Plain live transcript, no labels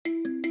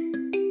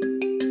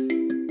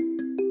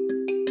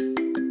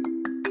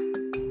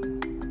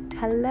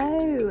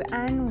Hello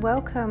and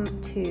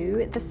welcome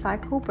to the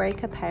Cycle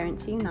Breaker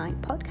Parents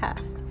Unite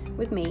podcast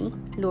with me,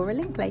 Laura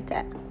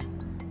Linklater.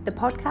 The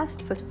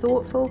podcast for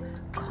thoughtful,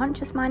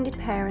 conscious-minded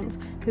parents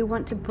who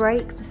want to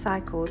break the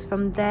cycles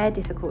from their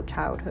difficult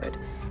childhood,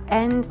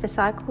 end the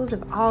cycles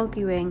of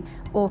arguing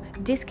or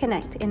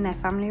disconnect in their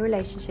family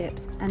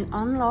relationships, and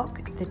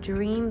unlock the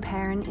dream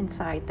parent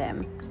inside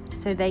them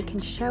so they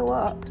can show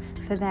up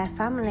for their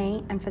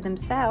family and for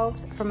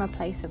themselves from a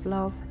place of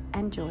love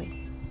and joy.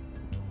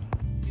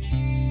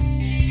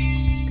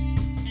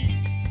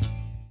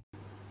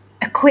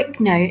 A quick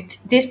note,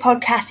 this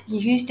podcast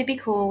used to be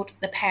called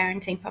the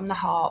Parenting from the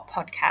Heart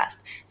podcast.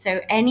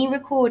 So any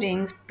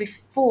recordings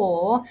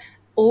before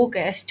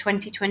August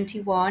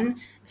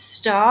 2021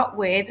 start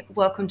with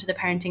Welcome to the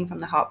Parenting from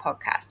the Heart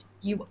podcast.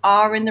 You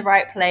are in the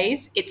right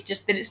place. It's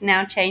just that it's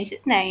now changed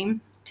its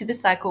name to the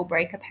Cycle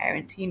Breaker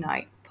Parents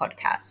Unite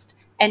podcast.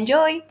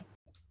 Enjoy!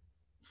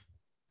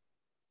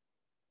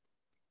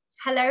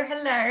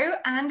 Hello,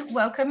 and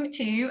welcome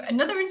to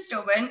another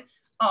installment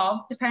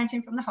of the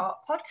Parenting from the Heart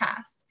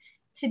podcast.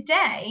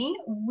 Today,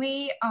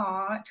 we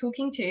are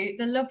talking to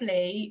the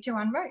lovely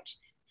Joanne Roach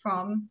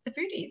from The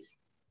Foodies.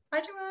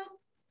 Hi,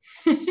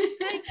 Joanne.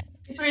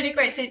 It's really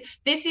great. So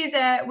this is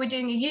we're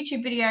doing a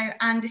YouTube video,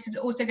 and this is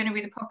also going to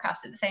be the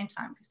podcast at the same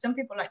time, because some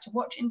people like to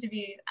watch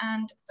interviews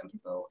and some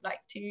people like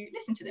to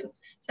listen to them.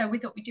 So we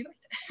thought we'd do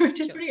both, which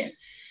is brilliant.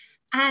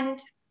 And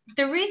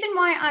the reason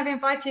why I've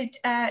invited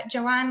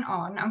Joanne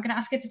on, I'm going to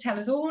ask her to tell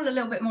us all a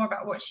little bit more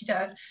about what she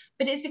does,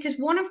 but it's because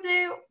one of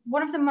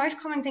the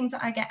most common things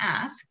that I get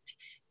asked,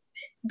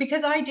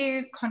 because I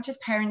do conscious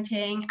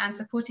parenting and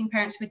supporting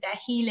parents with their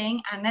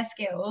healing and their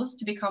skills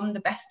to become the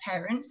best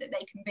parents that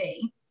they can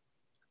be,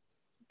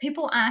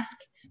 people ask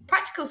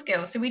practical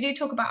skills. So we do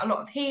talk about a lot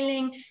of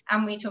healing,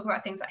 and we talk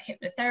about things like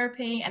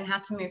hypnotherapy and how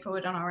to move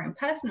forward on our own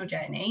personal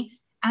journey.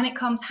 And it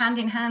comes hand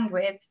in hand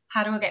with,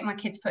 how do I get my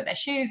kids to put their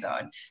shoes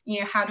on?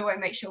 How do I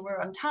make sure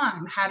we're on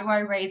time? How do I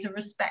raise a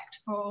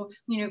respectful,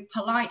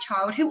 polite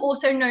child who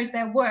also knows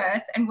their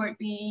worth and won't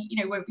be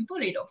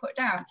bullied or put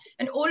down?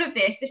 And all of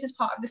this is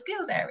part of the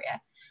skills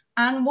area.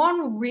 And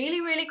one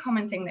really, really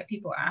common thing that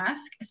people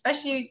ask,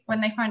 especially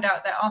when they find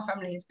out that our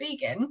family is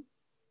vegan,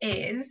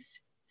 is,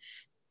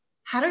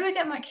 how do I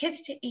get my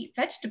kids to eat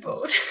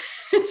vegetables?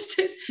 It's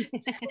just,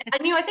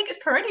 I think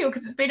it's perennial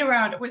because it's been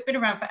around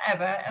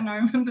forever. And I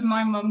remember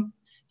my mum,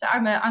 so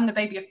I'm the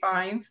baby of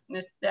 5,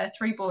 and there are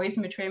 3 boys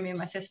in between me and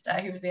my sister,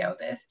 who was the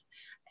eldest.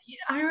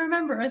 I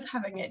remember us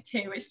having it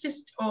too. It's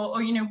just,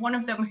 or one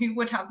of them who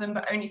would have them,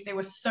 but only if they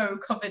were so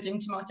covered in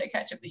tomato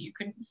ketchup that you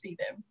couldn't see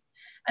them.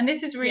 And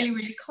this is really,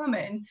 really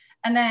common.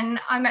 And then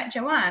I met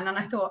Joanne, and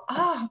I thought,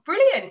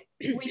 brilliant.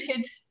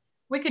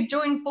 We could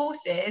join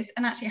forces,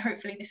 and actually,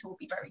 hopefully, this will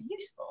be very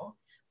useful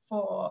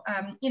for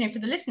for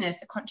the listeners,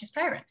 the conscious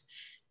parents.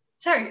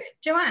 So,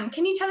 Joanne,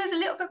 can you tell us a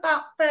little bit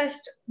about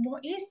first,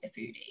 what is The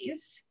Foodies?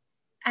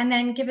 And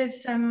then give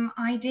us some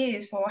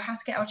ideas for how to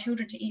get our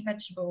children to eat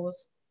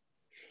vegetables.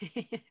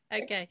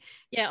 Okay.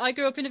 Yeah, I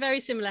grew up in a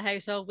very similar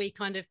household. We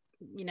kind of,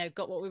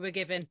 got what we were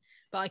given.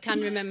 But I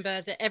can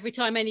remember that every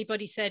time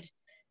anybody said,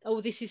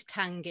 oh, this is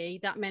tangy,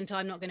 that meant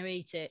I'm not going to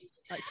eat it.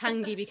 Like,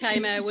 tangy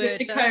became our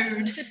word.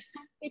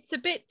 It's a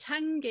bit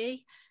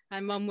tangy.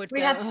 And Mum would go,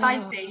 had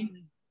spicy.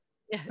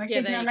 Yeah, there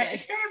you go.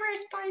 It's very, very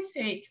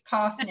spicy. It's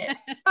parsnip.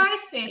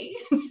 Spicy.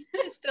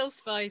 It's still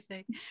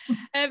spicy.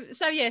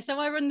 So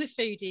I run The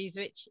Foodies,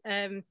 which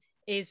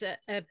is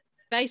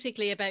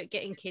basically about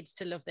getting kids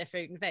to love their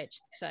fruit and veg.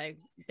 So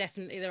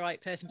definitely the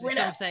right person for this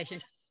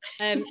conversation.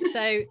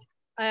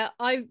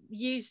 I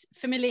use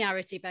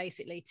familiarity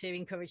basically to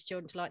encourage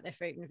children to like their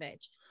fruit and veg.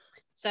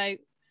 So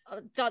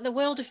the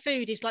world of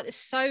food is like, there's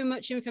so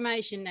much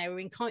information now.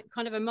 We're in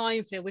kind of a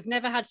minefield. We've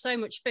never had so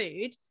much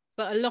food,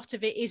 but a lot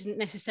of it isn't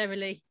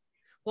necessarily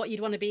what you'd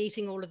want to be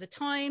eating all of the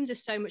time.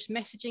 There's so much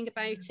messaging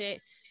about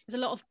it. There's a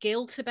lot of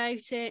guilt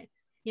about it.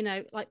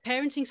 Like,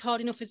 parenting's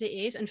hard enough as it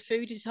is, and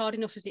food is hard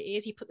enough as it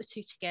is. You put the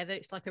two together,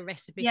 it's like a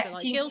recipe for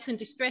guilt and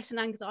distress and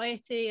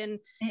anxiety. And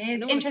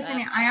it is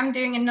interesting. I am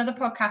doing another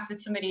podcast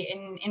with somebody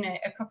in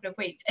a couple of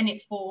weeks, and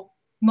it's for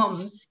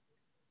mums,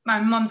 my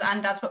mums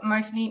and dads, but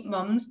mostly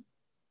mums,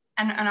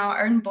 and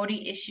our own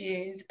body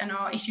issues and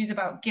our issues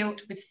about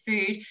guilt with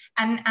food,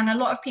 and a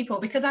lot of people,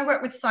 because I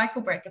work with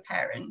cycle breaker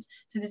parents,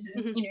 so this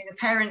is the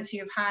parents who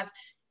have had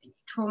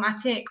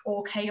traumatic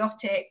or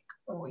chaotic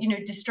or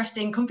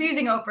distressing,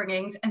 confusing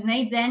upbringings, and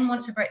they then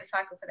want to break the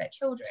cycle for their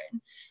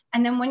children.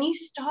 And then when you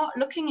start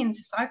looking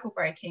into cycle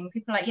breaking,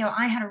 people are like,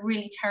 I had a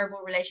really terrible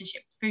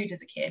relationship with food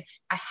as a kid.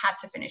 I had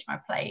to finish my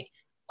plate,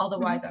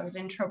 otherwise I was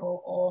in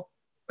trouble. Or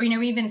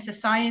even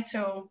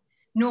societal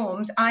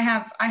norms. I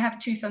have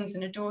 2 sons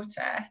and a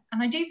daughter,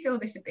 and I do feel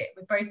this a bit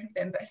with both of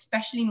them, but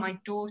especially my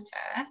daughter.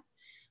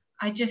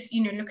 I just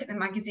look at the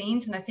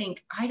magazines and I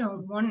think, I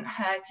don't want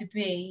her to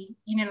be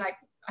like,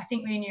 I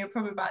think me and you are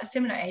probably about a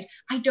similar age.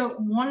 I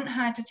don't want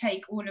her to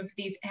take all of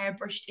these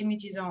airbrushed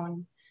images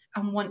on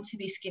and want to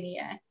be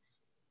skinnier.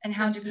 And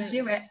how do we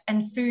do it?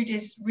 And food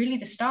is really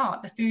the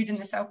start, the food and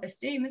the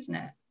self-esteem, isn't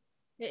it?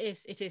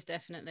 It is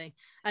definitely.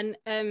 And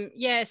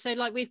yeah, so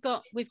like we've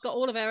got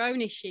all of our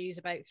own issues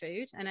about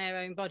food and our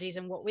own bodies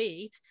and what we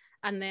eat,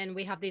 and then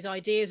we have these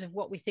ideas of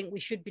what we think we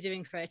should be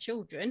doing for our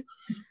children,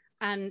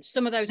 and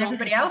some of those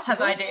everybody else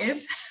has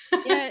ideas.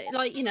 Yeah,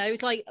 like, you know,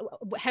 it's like,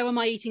 how am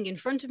I eating in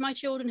front of my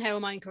children? How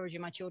am I encouraging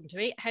my children to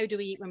eat? How do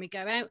we eat when we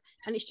go out?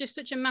 And it's just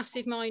such a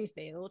massive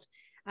minefield.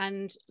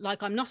 And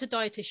like, I'm not a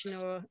dietitian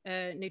or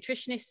a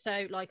nutritionist,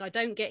 so like I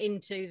don't get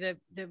into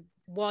the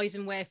whys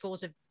and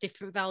wherefores of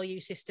different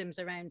value systems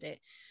around it.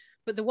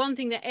 But the one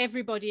thing that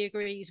everybody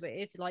agrees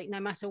with, like no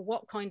matter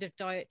what kind of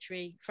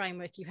dietary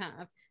framework you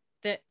have,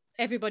 that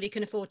everybody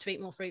can afford to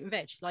eat more fruit and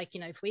veg. Like, you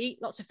know, if we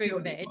eat lots of fruit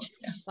and veg,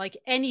 like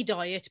any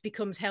diet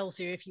becomes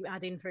healthier if you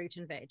add in fruit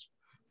and veg.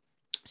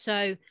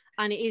 So,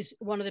 and it is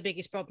one of the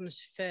biggest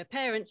problems for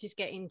parents is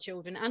getting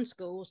children and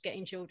schools,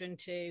 getting children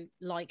to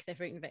like their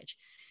fruit and veg.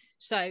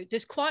 So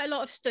there's quite a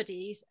lot of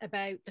studies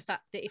about the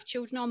fact that if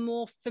children are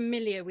more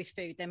familiar with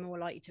food, they're more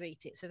likely to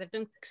eat it. So they've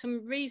done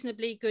some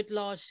reasonably good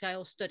large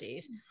scale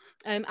studies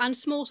and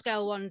small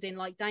scale ones in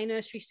like day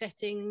nursery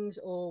settings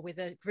or with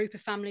a group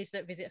of families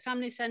that visit a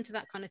family centre,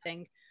 that kind of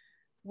thing,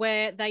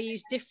 where they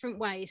use different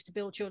ways to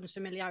build children's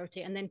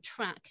familiarity and then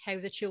track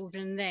how the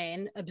children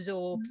then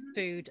absorb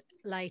food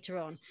later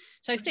on.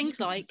 So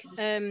things like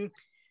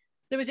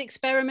there was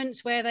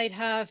experiments where they'd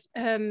have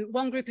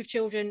one group of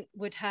children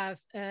would have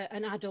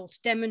an adult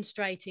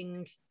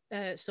demonstrating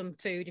some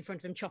food in front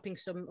of them, chopping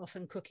some off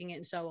and cooking it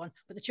and so on,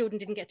 but the children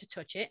didn't get to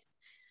touch it.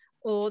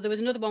 Or there was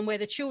another one where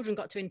the children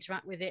got to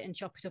interact with it and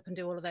chop it up and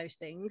do all of those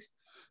things.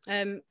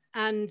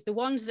 And the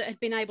ones that had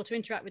been able to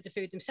interact with the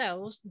food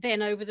themselves,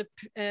 then over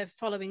the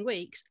following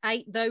weeks,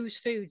 ate those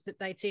foods that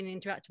they'd seen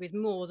and interacted with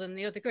more than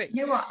the other group.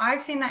 You know what?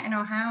 I've seen that in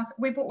our house.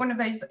 We bought one of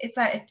those. It's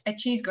like a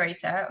cheese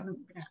grater. We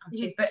don't have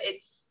cheese, but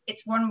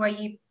it's one where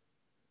you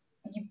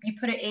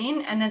put it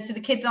in, and then so the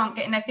kids aren't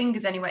getting their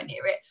fingers anywhere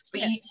near it,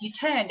 but you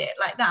turn it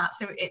like that,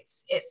 so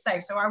it's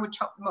safe. So I would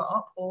chop them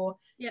up, or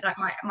like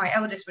my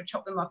eldest would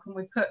chop them up, and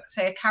we put,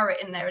 say, a carrot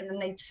in there, and then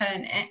they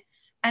turn it.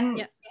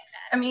 And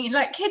I mean,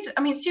 like kids,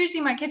 I mean, seriously,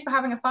 my kids were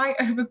having a fight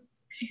over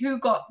who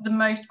got the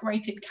most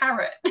grated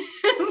carrot.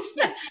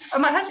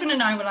 And my husband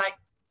and I were like,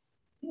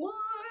 what?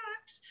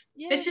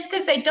 It's just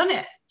because they'd done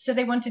it, so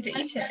they wanted to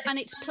eat it. And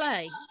it's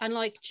play, and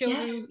like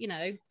children, you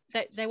know,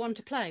 they want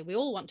to play. We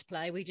all want to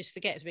play. We just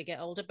forget as we get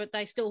older, but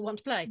they still want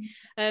to play.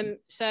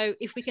 So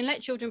if we can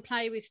let children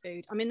play with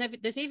food, I mean,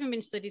 there's even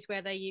been studies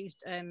where they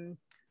used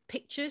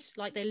pictures,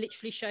 like they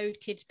literally showed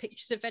kids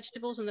pictures of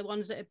vegetables, and the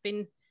ones that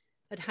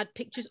had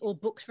pictures or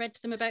books read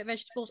to them about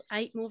vegetables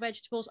ate more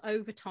vegetables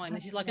over time.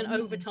 This is like an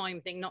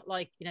overtime thing, not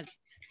like, you know,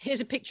 here's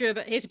a picture of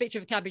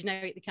a cabbage,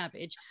 now eat the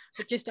cabbage,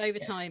 but just over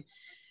time.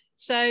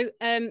 So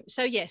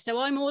so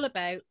I'm all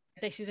about,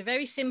 this is a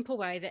very simple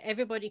way that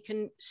everybody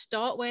can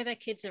start where their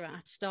kids are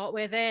at, start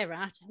where they're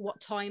at,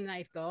 what time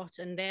they've got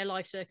and their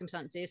life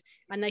circumstances,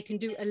 and they can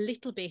do a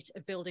little bit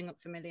of building up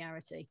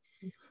familiarity.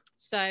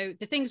 So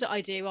the things that I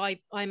do,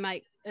 I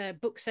make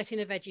books set in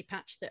a veggie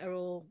patch that are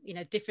all, you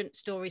know, different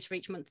stories for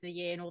each month of the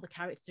year, and all the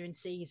characters are in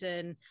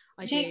season.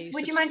 Would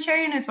you mind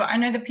sharing as well? I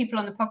know the people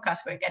on the podcast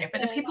won't get it,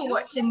 but the people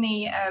watching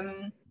the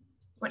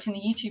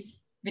YouTube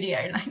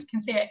video, like you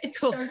can see it, it's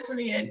so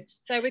brilliant.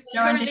 So we're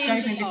currently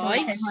in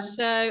July,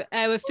 so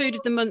our food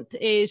of the month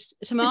is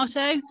tomato,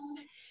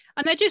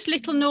 and they're just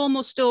little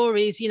normal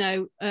stories, you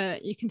know,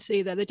 you can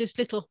see there, they're just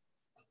little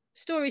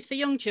stories for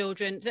young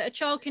children that a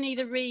child can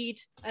either read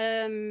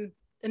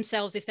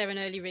themselves if they're an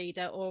early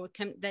reader, or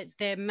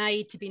they're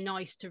made to be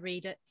nice to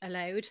read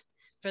aloud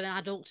for an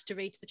adult to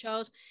read to the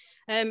child,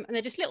 and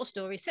they're just little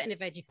stories set in a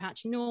veggie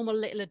patch, normal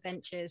little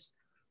adventures.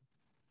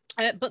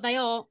 But they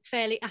are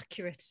fairly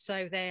accurate,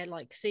 so they're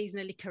like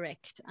seasonally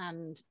correct,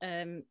 and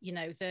you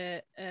know,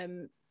 that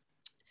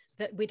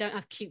we don't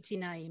have cutesy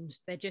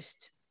names. They're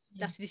just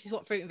this is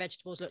what fruit and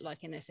vegetables look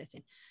like in their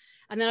setting.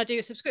 And then I do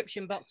a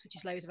subscription box, which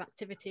is loads of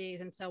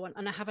activities and so on,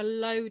 and I have a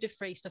load of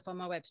free stuff on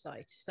my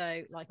website.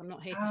 So like, I'm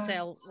not here to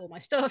sell all my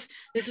stuff.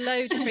 There's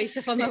loads of free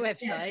stuff on my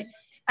website.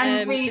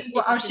 And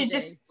I should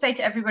just say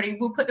to everybody,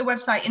 we'll put the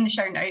website in the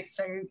show notes,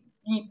 so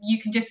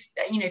you can just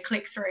you know,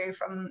 click through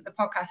from the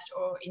podcast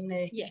or in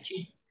the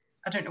YouTube,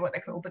 I don't know what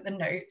they're called, but the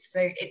notes,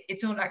 so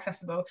it's all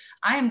accessible.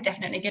 I am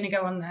definitely going to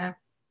go on there,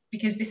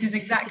 because this is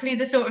exactly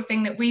the sort of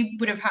thing that we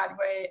would have had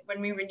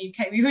when we were in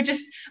UK. We were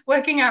just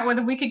working out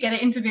whether we could get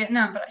it into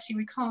Vietnam, but actually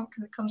we can't,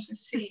 because it comes with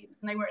seeds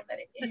and they won't let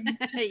it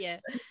in.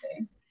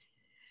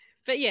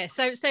 But yeah,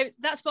 so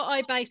that's what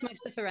I base my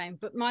stuff around.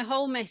 But my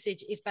whole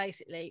message is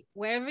basically,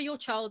 wherever your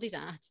child is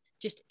at,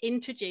 just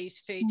introduce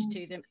foods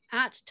to them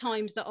at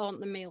times that aren't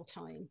the meal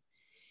time.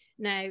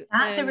 Now,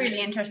 that's a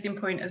really interesting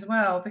point as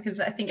well, because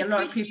I think a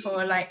lot of people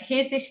are like,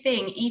 here's this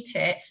thing, eat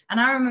it. And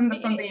I remember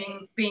from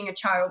being a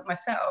child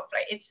myself,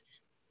 like, it's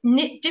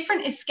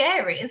different is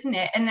scary, isn't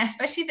it? And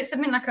especially if it's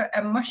something like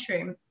a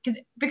mushroom,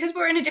 because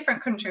we're in a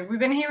different country. We've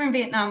been here in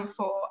Vietnam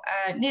for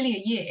nearly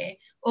a year.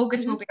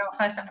 August will be our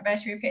first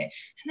anniversary of here,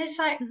 and it's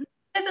like,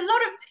 there's a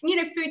lot of, you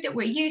know, food that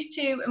we're used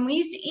to, and we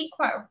used to eat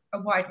quite a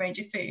wide range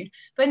of food.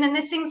 But then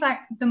there's things like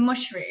the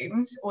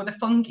mushrooms or the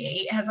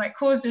fungi has like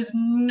caused us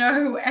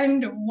no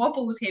end of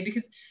wobbles here,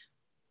 because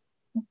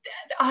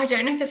I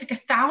don't know if there's like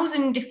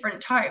 1,000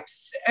 different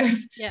types of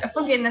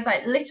fungi, and there's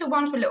like little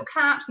ones with little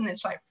caps, and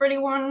there's like frilly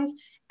ones.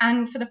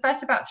 And for the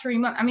first about 3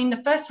 months, I mean,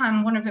 the first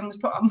time one of them was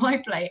put on my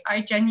plate, I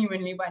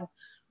genuinely went,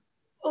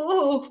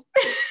 oh,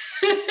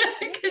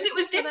 because it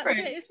was different. Well,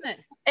 that's it, isn't it?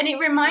 And it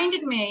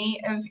reminded me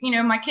of, you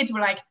know, my kids were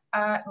like,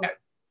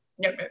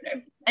 no.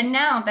 And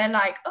now they're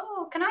like,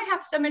 oh, can I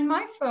have some in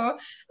my pho?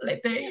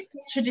 Like the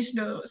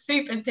traditional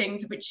soup and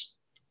things, which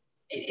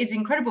is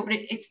incredible. But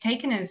it's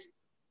taken us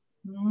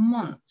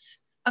months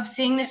of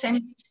seeing the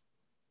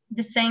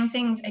same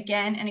things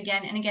again and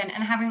again and again,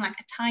 and having like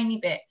a tiny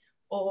bit,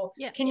 or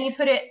can you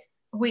put it,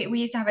 we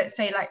used to have it,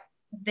 say, like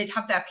they'd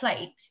have their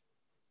plate,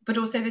 but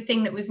also the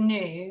thing that was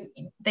new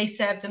they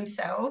served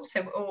themselves.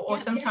 So or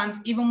sometimes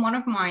even one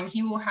of mine,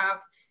 he will have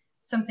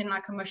something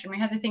like a mushroom. He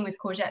has a thing with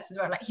courgettes as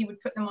well, like he would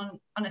put them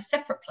on a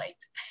separate plate.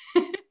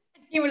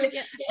 He will,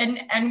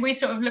 and we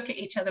sort of look at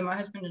each other, my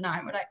husband and I,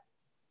 and we're like,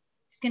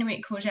 he's gonna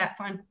eat courgette,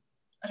 fine,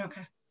 I don't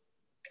care.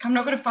 I'm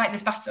not going to fight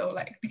this battle,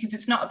 like, because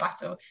it's not a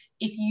battle.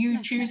 If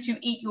you choose to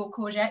eat your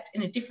courgette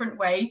in a different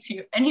way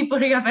to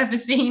anybody I've ever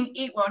seen,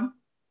 eat one.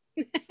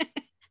 Who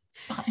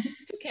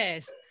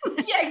cares?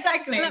 Yeah,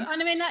 exactly. Well,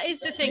 and I mean, that is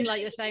the thing,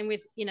 like you're saying,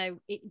 with, you know,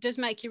 it does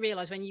make you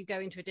realise when you go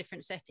into a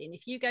different setting.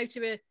 If you go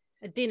to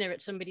a dinner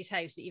at somebody's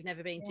house that you've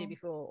never been to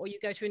before, or you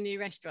go to a new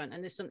restaurant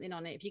and there's something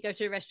on it, if you go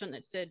to a restaurant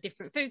that's a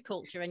different food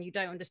culture and you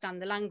don't understand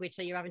the language,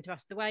 so you're having to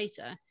ask the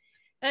waiter,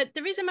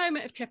 there is a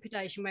moment of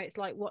trepidation where it's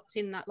like, what's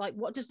in that? Like,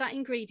 what does that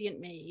ingredient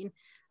mean?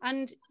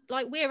 And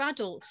like, we're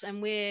adults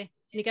and we're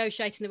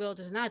negotiating the world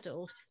as an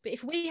adult. But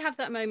if we have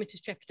that moment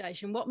of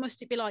trepidation, what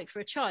must it be like for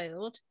a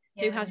child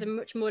who has a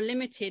much more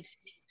limited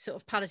sort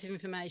of palette of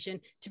information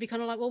to be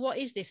kind of like, well, what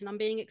is this? And I'm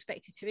being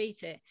expected to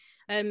eat it.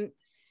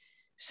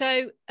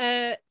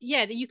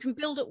 You can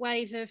build up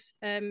ways of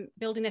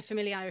building their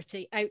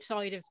familiarity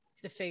outside of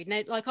the food.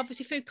 Now, like,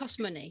 obviously food costs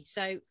money,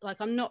 so like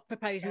I'm not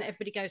proposing that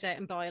everybody goes out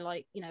and buy,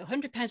 like, you know,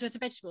 £100 worth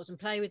of vegetables and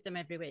play with them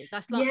every week.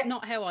 That's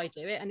not how I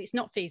do it, and it's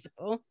not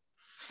feasible.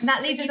 And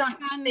that leads us on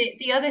to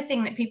the other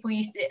thing that people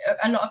used to,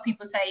 a lot of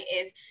people say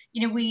is,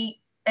 you know, we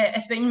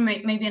especially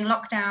maybe in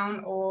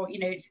lockdown, or, you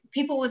know,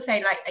 people will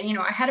say, like, you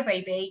know, I had a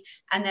baby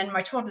and then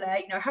my toddler,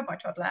 you know, I had my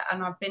toddler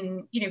and I've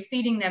been, you know,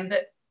 feeding them,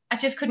 but I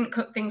just couldn't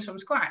cook things from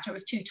scratch. I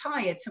was too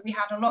tired. So we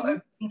had a lot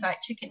of things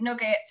like chicken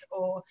nuggets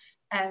or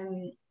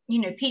you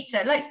know,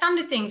 pizza, like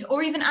standard things.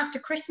 Or even after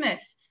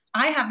Christmas,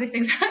 I have this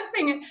exact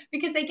thing,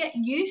 because they get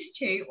used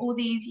to all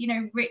these, you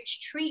know,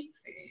 rich treat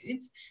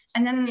foods,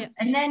 and then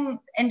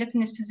end up in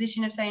this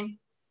position of saying,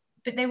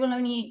 but they will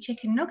only eat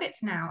chicken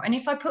nuggets now. And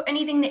if I put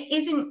anything that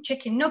isn't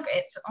chicken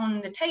nuggets on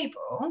the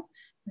table,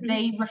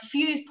 they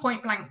refuse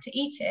point blank to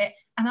eat it.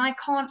 And I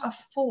can't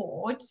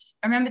afford,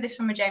 I remember this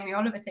from a Jamie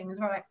Oliver thing as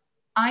well, like,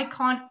 I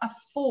can't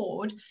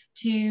afford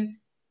to,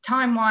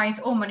 time-wise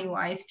or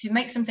money-wise, to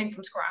make something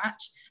from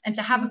scratch and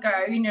to have a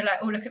go, you know, like,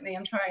 oh, look at me,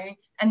 I'm trying,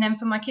 and then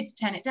for my kids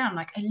to turn it down.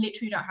 Like, I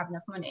literally don't have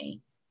enough money.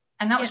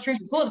 And that was true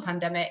before the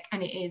pandemic,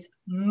 and it is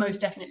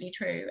most definitely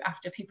true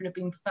after people have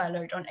been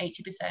furloughed on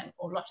 80%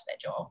 or lost their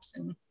jobs.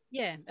 And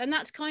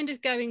that's kind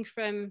of going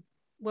from,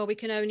 well, we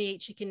can only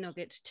eat chicken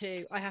nuggets,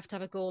 to I have to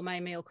have a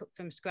gourmet meal cooked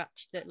from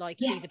scratch that, like,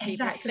 either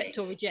people accept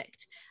or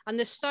reject. And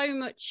there's so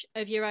much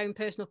of your own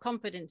personal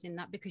confidence in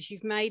that, because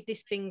you've made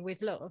this thing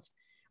with love.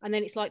 And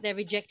then it's like they're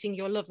rejecting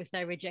your love if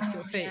they reject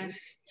your food,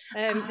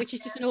 which is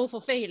just an awful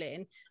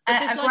feeling.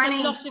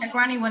 A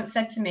granny once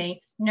said to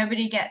me,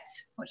 nobody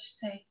gets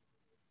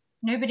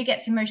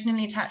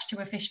emotionally attached to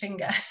a fish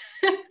finger.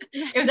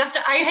 It was after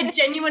I had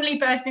genuinely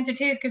burst into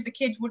tears because the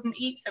kids wouldn't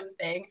eat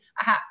something.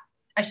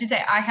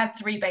 I had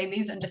 3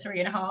 babies under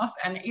 3.5,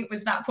 and it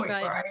was that point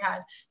where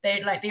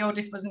the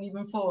oldest wasn't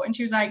even 4, and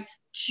she was like,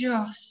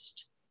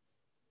 just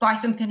buy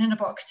something in a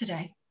box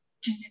today.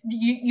 Just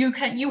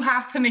you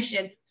have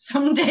permission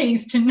some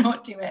days to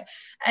not do it,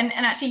 and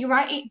actually you're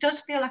right, it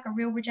does feel like a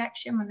real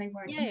rejection when they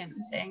won't eat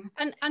something.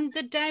 And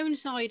the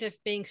downside of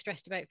being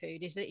stressed about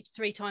food is that it's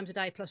 3 times a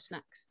day plus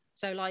snacks.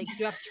 So, like,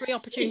 you have 3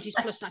 opportunities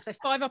plus snacks, so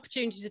 5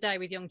 opportunities a day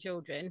with young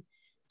children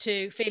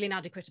to feel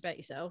inadequate about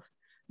yourself.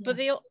 But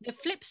the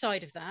flip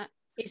side of that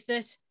is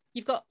that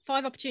you've got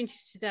 5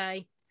 opportunities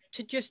today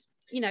to just,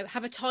 you know,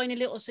 have a tiny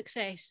little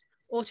success,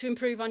 or to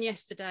improve on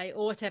yesterday,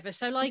 or whatever.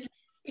 So, like,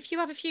 if you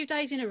have a few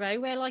days in a row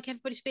where, like,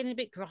 everybody's feeling a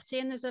bit grotty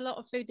and there's a lot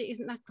of food that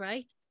isn't that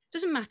great,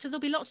 doesn't matter. There'll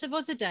be lots of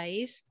other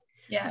days.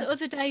 There's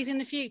other days in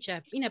the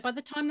future. You know, by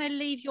the time they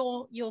leave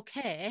your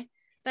care,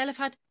 they'll have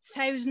had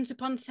thousands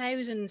upon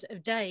thousands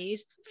of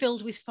days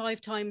filled with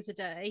 5 times a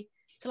day.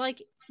 So,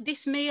 like,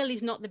 this meal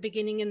is not the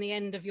beginning and the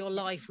end of your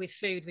life with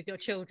food with your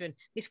children.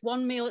 This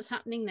one meal that's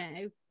happening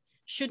now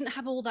shouldn't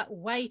have all that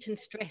weight and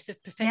stress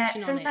of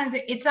perfection. Sometimes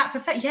it's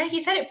that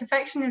you said it,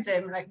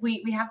 perfectionism. Like,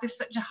 we have this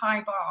such a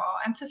high bar,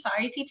 and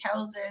society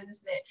tells us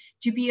that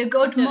to be a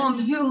good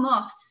mom you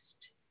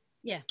must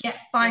get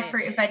 5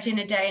 fruit and veg in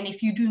a day, and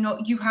if you do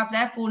not, you have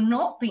therefore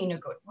not been a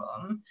good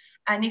mum.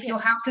 And if your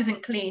house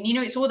isn't clean, you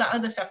know, it's all that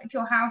other stuff. If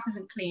your house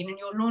isn't clean and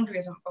your laundry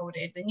isn't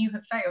folded, then you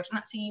have failed. And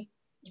that's you've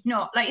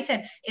not, like you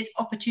said, it's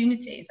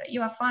opportunities. Like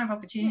you have 5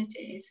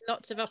 opportunities,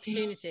 lots of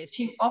opportunities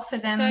to offer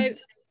them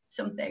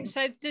something.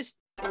 So just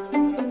the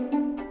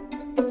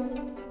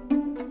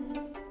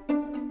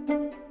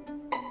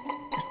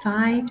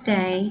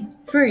 5-day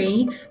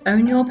free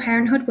Own Your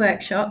Parenthood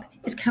workshop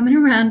is coming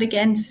around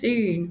again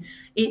soon.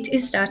 It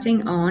is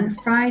starting on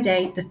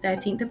Friday, the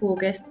 13th of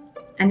August,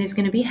 and is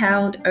going to be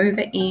held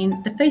over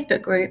in the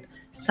Facebook group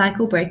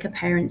Cycle Breaker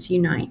Parents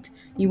Unite.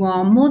 You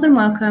are more than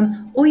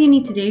welcome. All you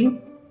need to do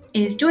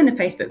is join the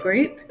Facebook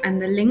group,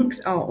 and the links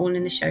are all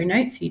in the show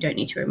notes, so you don't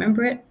need to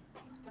remember it.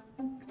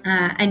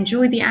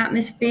 Enjoy the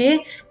atmosphere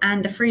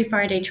and the free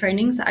Friday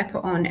trainings that I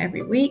put on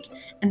every week.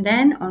 And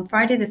then on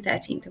Friday the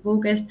 13th of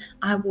August,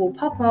 I will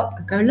pop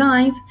up, go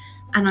live,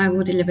 and I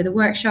will deliver the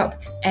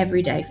workshop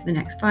every day for the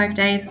next 5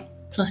 days,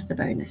 plus the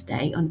bonus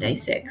day on day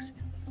 6.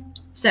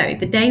 So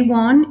the day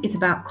 1 is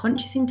about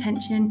conscious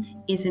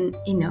intention isn't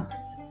enough.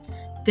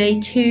 Day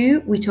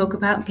 2, we talk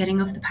about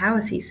getting off the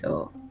power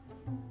seesaw.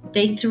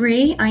 Day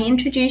 3, I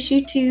introduce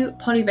you to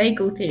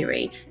polyvagal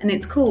theory, and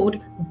it's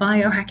called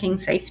biohacking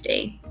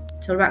safety.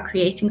 It's all about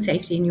creating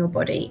safety in your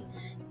body.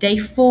 Day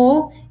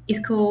 4 is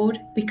called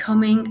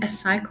becoming a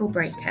cycle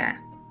breaker.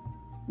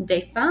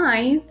 Day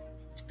 5,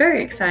 it's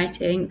very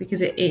exciting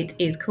because it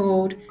is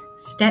called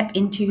step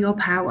into your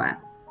power.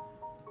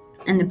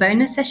 And the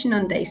bonus session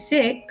on day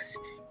 6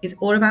 is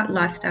all about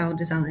lifestyle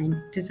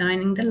design,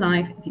 designing the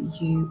life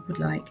that you would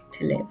like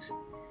to live.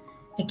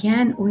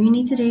 Again, all you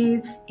need to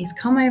do is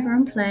come over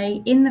and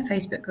play in the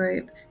Facebook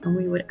group, and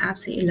we would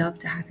absolutely love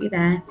to have you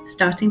there,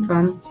 starting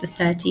from the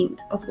 13th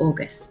of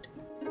August.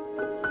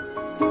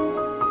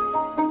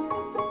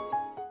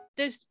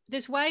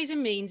 There's ways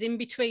and means in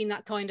between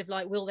that kind of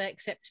like, will they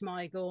accept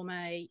my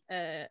gourmet,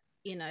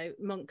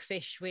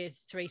 monkfish with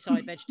 3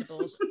 side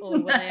vegetables, or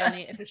will they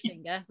only eat a fish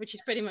finger, which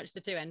is pretty much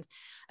the 2 ends.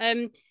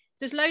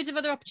 There's loads of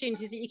other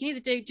opportunities that you can either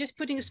do just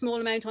putting a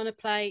small amount on a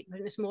plate,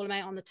 putting a small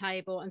amount on the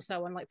table, and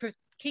so on. Like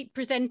keep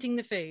presenting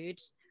the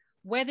foods.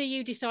 Whether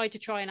you decide to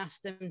try and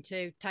ask them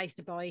to taste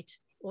a bite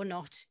or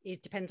not,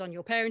 it depends on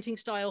your parenting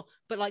style.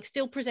 But like,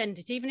 still present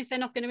it, even if they're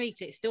not going to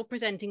eat it. Still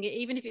presenting it,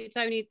 even if it's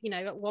only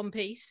at 1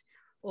 piece,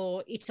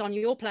 or it's on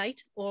your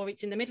plate, or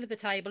it's in the middle of the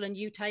table and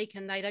you take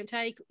and they don't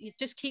take. It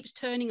just keeps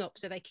turning up,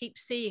 so they keep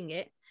seeing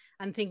it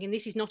and thinking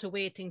this is not a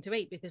weird thing to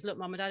eat, because look,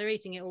 mum and dad are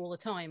eating it all the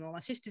time, or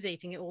my sister's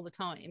eating it all the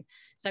time,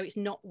 so it's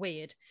not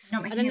weird.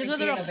 And then there's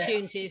other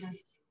opportunities.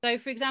 So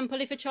for example,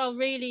 if a child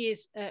really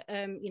is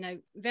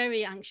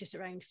very anxious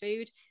around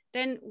food,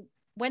 then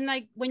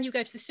when you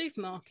go to the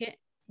supermarket,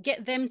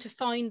 get them to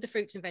find the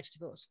fruits and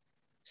vegetables.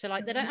 So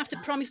like, they don't have to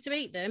promise to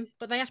eat them,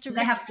 but they have to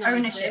have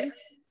ownership them.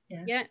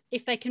 Yeah,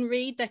 if they can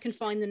read, they can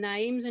find the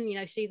names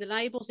and see the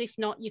labels. If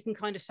not, you can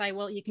kind of say,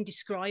 well, you can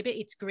describe it.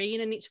 It's green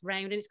and it's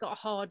round and it's got a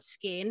hard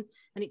skin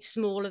and it's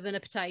smaller than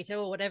a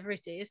potato or whatever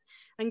it is,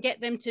 and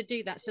get them to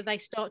do that. So they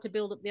start to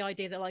build up the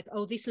idea that like,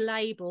 oh, this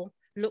label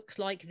looks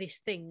like this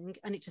thing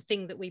and it's a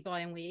thing that we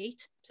buy and we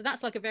eat. So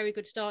that's like a very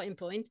good starting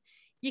point.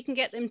 You can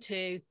get them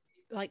to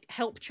like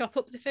help chop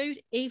up the food,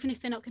 even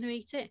if they're not going to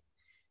eat it,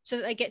 so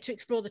that they get to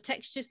explore the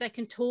textures. They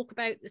can talk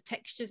about the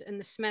textures and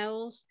the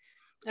smells.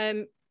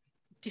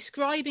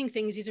 Describing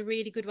things is a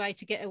really good way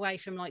to get away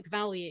from like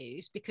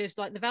values, because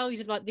like the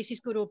values of like, this is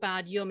good or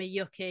bad, yummy,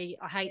 yucky,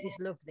 I hate this,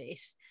 love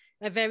this,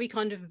 they're very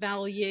kind of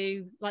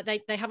value, like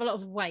they have a lot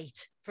of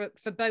weight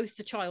for both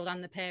the child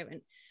and the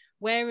parent.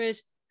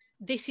 Whereas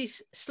this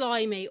is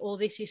slimy, or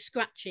this is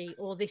scratchy,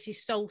 or this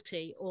is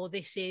salty, or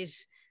this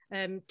is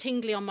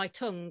tingly on my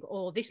tongue,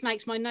 or this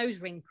makes my nose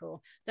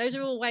wrinkle. Those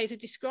are all ways of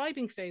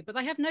describing food, but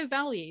they have no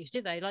values,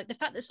 do they? Like the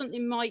fact that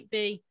something might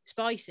be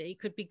spicy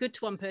could be good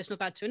to one person or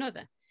bad to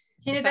another.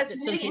 That's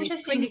really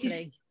interesting,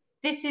 because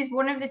this is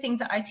one of the things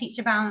that I teach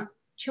about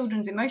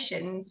children's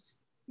emotions.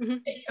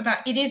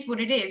 About it is what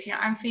it is.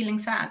 I'm feeling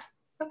sad.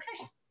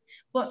 Okay,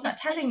 what's that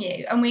telling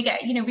you? And we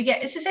get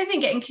it's the same thing,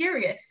 getting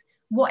curious.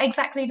 What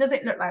exactly does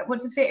it look like? What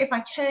does it, if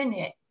I turn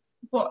it,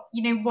 what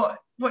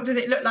does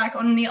it look like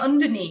on the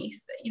underneath?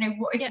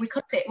 What if we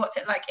cut it? What's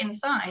it like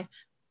inside?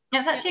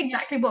 That's actually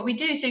exactly what we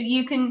do. So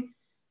you can.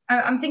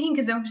 I'm thinking,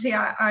 because obviously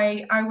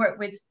I work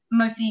with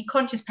mostly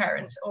conscious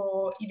parents,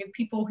 or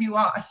people who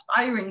are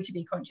aspiring to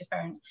be conscious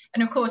parents,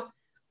 and of course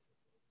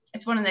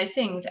it's one of those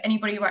things,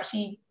 anybody who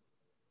actually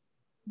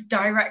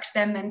directs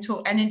their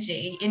mental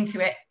energy into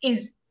it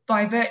is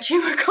by virtue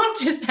a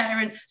conscious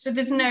parent. So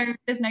there's no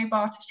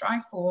bar to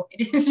strive for.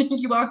 It is,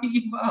 you are who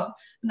you are,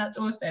 and that's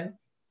awesome.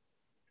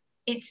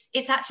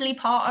 It's actually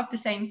part of the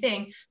same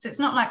thing. So it's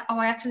not like, oh,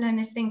 I have to learn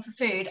this thing for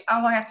food,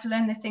 oh, I have to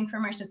learn this thing for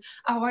emotions,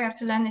 oh, I have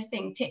to learn this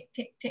thing, tick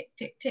tick tick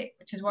tick tick,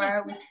 which is why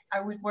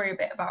I would worry a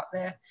bit about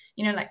the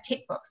like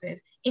tick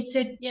boxes. It's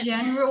a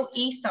general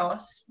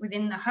ethos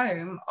within the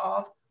home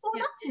of, oh,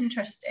 that's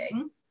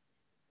interesting,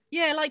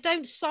 Yeah, like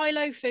don't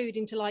silo food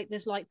into like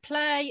there's like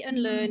play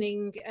and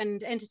learning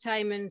and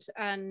entertainment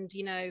and,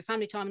 you know,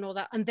 family time and all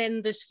that. And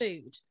then there's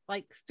food.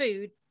 Like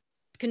food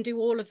can do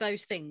all of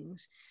those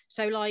things.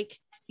 So like,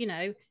 you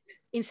know,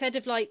 instead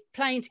of like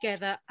playing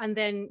together and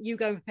then you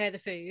go and prepare the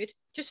food,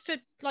 just for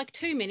like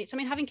 2 minutes. I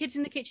mean, having kids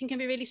in the kitchen can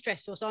be really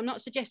stressful. So I'm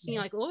not suggesting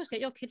like always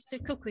get your kids to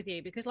cook with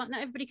you, because like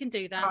not everybody can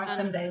do that. Oh,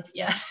 some days,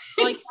 yeah.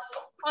 Like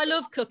I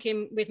love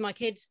cooking with my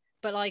kids,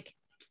 but like,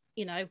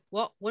 you know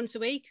what, once a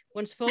week,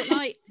 once a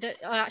fortnight, that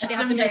I actually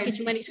have them in the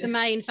kitchen when it's the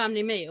main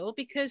family meal,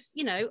 because,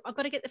 you know, I've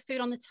got to get the food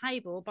on the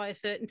table by a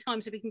certain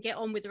time so we can get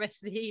on with the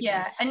rest of the evening.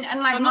 Yeah, and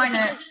like mine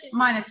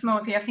are small,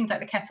 so you have things like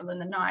the kettle and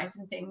the knives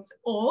and things,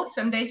 or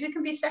some days we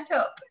can be set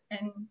up.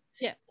 And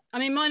yeah, I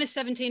mean, mine is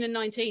 17 and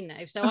 19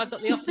 now, so I've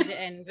got the opposite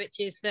end, which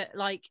is that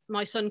like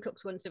my son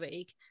cooks once a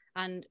week,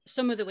 and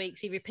some of the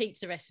weeks he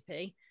repeats a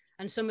recipe,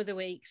 and some of the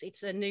weeks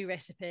it's a new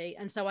recipe,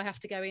 and so I have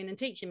to go in and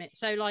teach him it.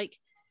 So like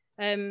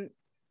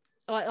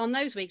on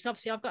those weeks,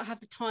 obviously I've got to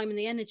have the time and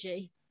the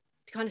energy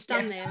to kind of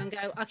stand there and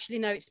go, actually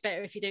no, it's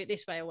better if you do it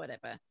this way or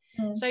whatever.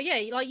 So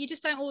yeah, like you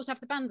just don't always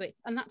have the bandwidth,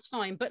 and that's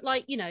fine. But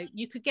like, you know,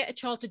 you could get a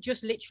child to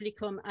just literally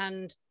come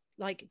and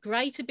like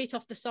grate a bit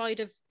off the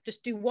side of,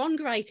 just do one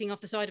grating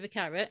off the side of a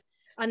carrot,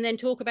 and then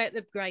talk about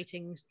the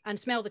gratings and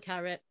smell the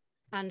carrot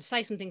and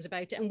say some things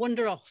about it and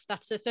wander off.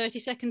 That's a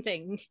 30-second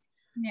thing,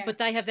 but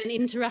they have then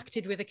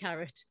interacted with a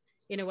carrot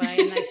in a way,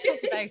 and they've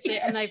talked about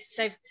it, and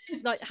they've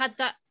like had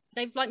that,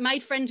 they've like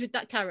made friends with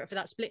that carrot for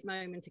that split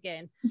moment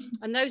again.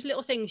 And those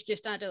little things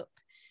just add up.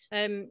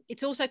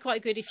 It's also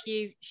quite good if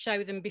you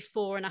show them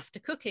before and after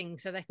cooking,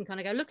 so they can kind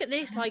of go, look at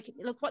this, like,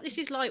 look what this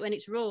is like when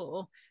it's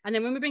raw. And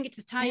then when we bring it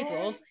to the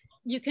table,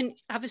 you can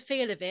have a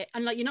feel of it.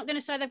 And like, you're not going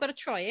to say they've got to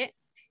try it,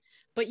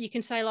 but you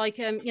can say like,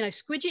 you know,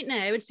 squidge it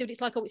now and see what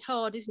it's like. Oh, it's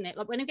hard, isn't it?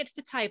 Like when I get to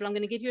the table, I'm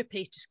going to give you a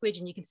piece to squidge,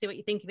 and you can see what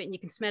you think of it, and you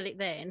can smell it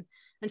then.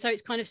 And so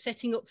it's kind of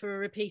setting up for a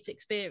repeat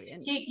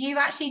experience. You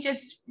actually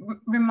just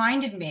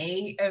reminded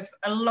me of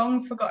a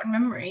long forgotten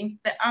memory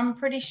that I'm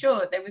pretty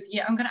sure there was,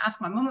 I'm going to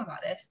ask my mum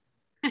about this.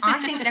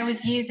 I think there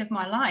was years of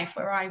my life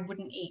where I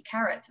wouldn't eat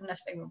carrots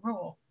unless they were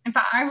raw. In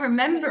fact, I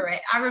remember it.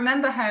 I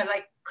remember her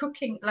like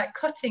cooking, like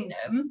cutting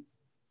them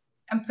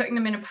and putting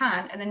them in a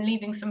pan and then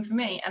leaving some for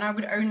me, and I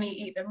would only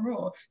eat them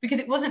raw, because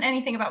it wasn't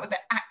anything about with the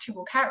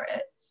actual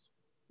carrots.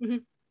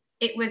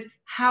 It was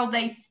how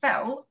they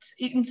felt.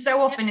 And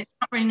so often it's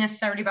not really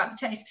necessarily about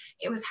the taste,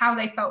 it was how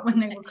they felt when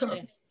they were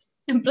cooked.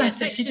 And bless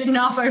her, she didn't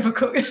half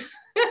overcook.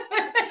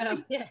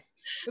 But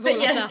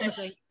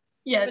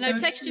no,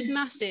 texture's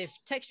massive.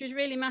 Texture is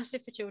really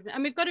massive for children,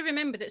 and we've got to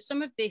remember that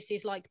some of this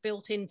is like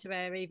built into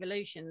our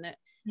evolution, that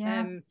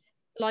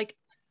like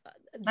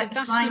the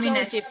vast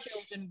majority of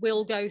children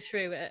will go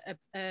through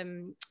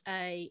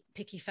a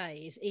picky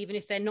phase, even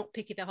if they're not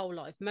picky their whole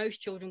life.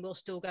 Most children will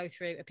still go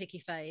through a picky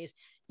phase,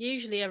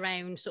 usually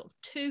around sort of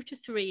 2 to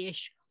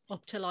 3-ish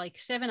up to like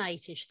 7,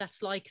 8-ish.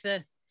 That's like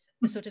the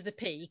sort of the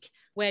peak,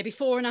 where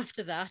before and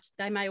after that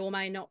they may or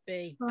may not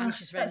be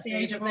anxious around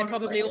food, but they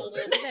probably all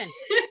will be then.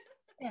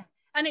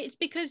 And it's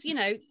because, you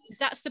know,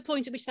 that's the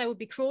point at which they would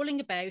be crawling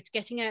about,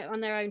 getting out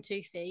on their own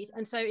 2 feet.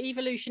 And so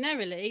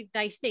evolutionarily,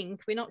 they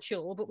think, we're not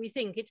sure, but we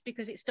think it's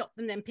because it stopped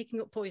them then picking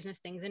up poisonous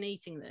things and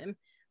eating them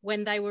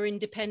when they were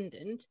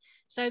independent.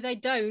 So they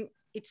don't,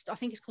 I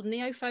think it's called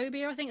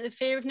neophobia, I think, the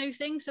fear of new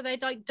things. So they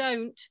like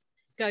don't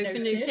go for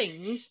new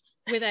things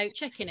without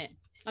checking it.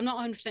 I'm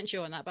not 100%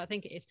 sure on that, but I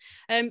think it is.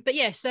 But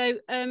yeah, so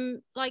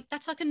like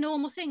that's like a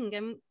normal thing,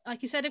 and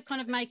like instead of kind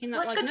of making that,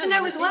 well, it's good to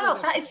know as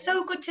well. That is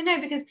so good to know,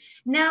 because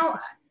now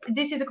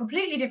this is a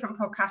completely different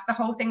podcast. The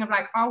whole thing of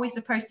like, are we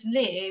supposed to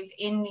live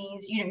in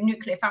these, you know,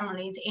 nuclear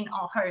families in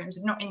our homes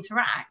and not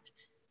interact?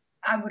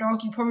 I would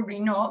argue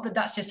probably not, but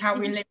that's just how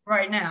we live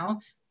right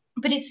now.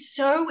 But it's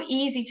so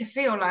easy to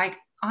feel like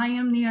I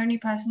am the only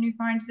person who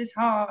finds this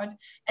hard.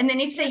 And then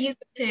if say you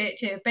go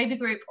to baby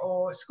group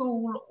or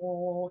school,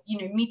 or, you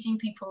know, meeting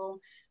people,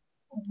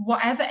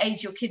 whatever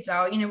age your kids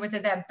are, you know, whether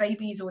they're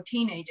babies or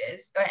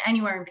teenagers or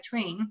anywhere in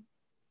between,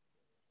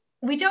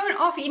 we don't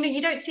offer, you know,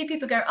 you don't see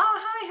people go, oh,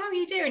 hi, how are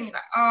you doing? You're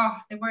like, oh,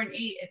 they won't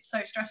eat, it's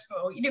so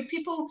stressful. You know,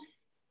 people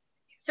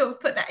sort of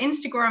put that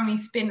Instagram-y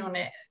spin on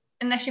it,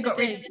 unless you've got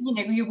really, you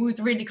know, you're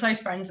with really close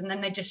friends and then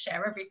they just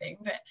share everything.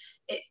 But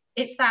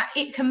it's that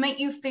it can make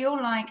you feel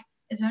like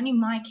there's only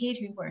my kid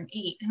who won't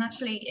eat. And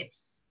actually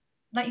it's,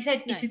 like you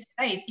said, it is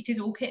phase, it is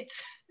all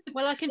kids.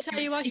 Well, I can tell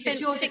you, I spent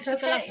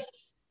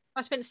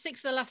 6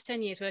 of the last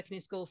 10 years working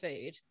in school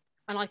food,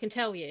 and I can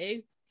tell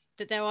you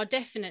that there are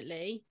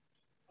definitely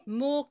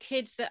more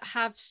kids that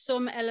have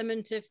some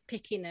element of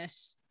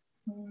pickiness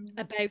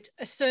about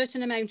a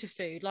certain amount of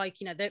food.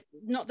 Like, you know,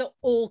 not that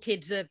all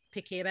kids are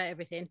picky about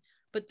everything,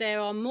 but there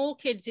are more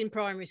kids in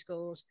primary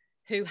schools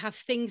who have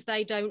things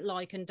they don't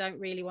like and don't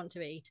really want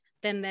to eat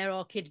than there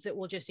are kids that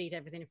will just eat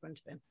everything in front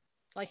of them.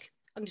 Like,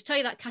 I'm just tell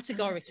you that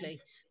categorically.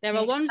 There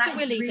are ones that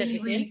will eat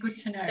everything. Really good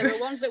to know. There are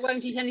ones that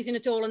won't eat anything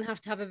at all and have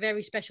to have a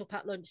very special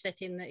packed lunch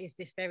setting that is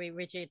this very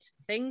rigid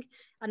thing.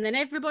 And then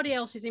everybody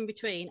else is in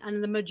between,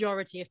 and the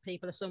majority of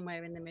people are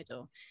somewhere in the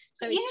middle.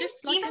 So it's just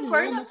like even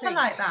grown-ups are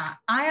like that.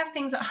 I have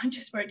things that I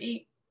just won't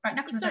eat right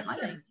now because I don't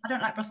like them. I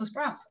don't like Brussels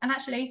sprouts, and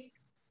actually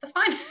that's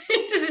fine.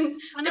 It doesn't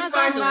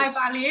define my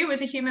value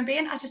as a human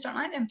being. I just don't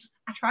like them.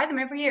 I try them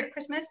every year at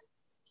Christmas.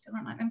 Still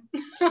don't like them.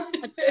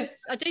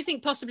 I do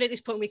think possibly at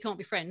this point we can't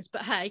be friends,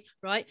 but hey,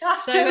 right?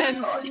 So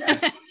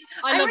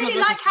I really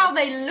like how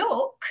they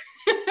look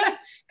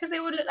because they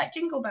would look like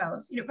jingle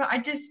bells, but I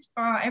just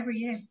every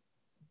year.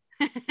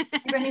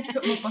 Maybe I need to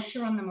put more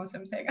butter on them or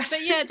something.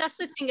 But yeah, that's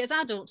the thing. As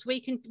adults,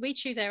 we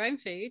choose our own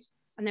food,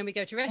 and then we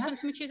go to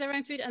restaurants and we choose our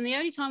own food. And the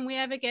only time we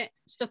ever get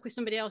stuck with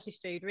somebody else's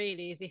food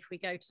really is if we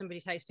go to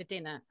somebody's house for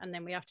dinner, and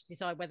then we have to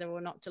decide whether or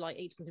not to like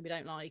eat something we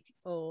don't like,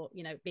 or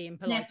be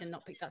impolite and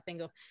not pick that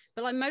thing up.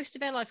 But like most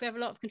of our life, we have a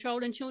lot of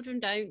control, and children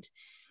don't.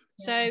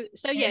 So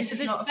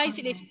there's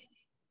basically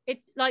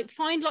like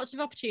find lots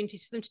of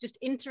opportunities for them to just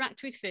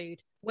interact with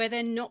food where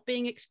they're not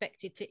being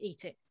expected to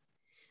eat it.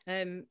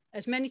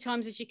 As many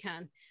times as you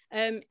can.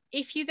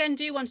 If you then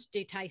do want to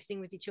do tasting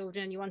with your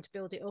children and you want to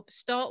build it up,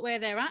 start where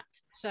they're at.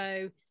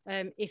 So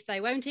if they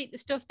won't eat the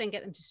stuff, then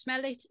get them to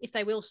smell it. If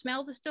they will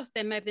smell the stuff,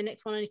 then maybe the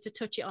next one is to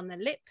touch it on their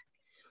lip,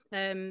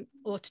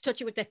 or to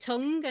touch it with their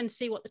tongue and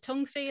see what the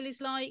tongue feel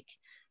is like.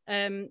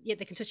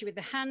 They can touch it with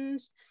their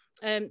hands.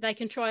 They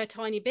can try a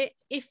tiny bit.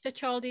 If the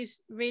child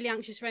is really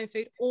anxious around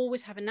food,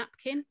 always have a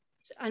napkin,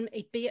 and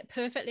it'd be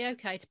perfectly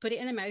okay to put it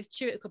in their mouth,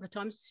 chew it a couple of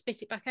times,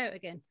 spit it back out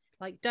again.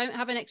 Like, don't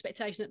have an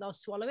expectation that they'll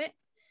swallow it,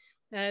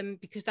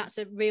 because that's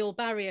a real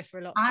barrier for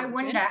a lot of children. I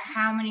wonder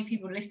how many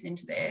people listening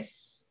to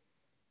this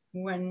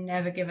were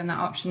never given that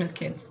option as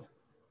kids.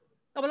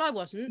 Oh, well, I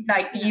wasn't.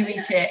 Like, you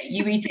eat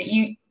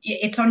it,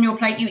 it's on your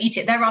plate, you eat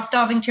it. There are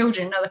starving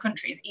children in other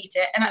countries, eat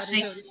it. And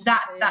actually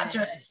that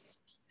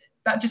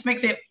just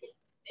makes it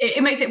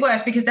makes it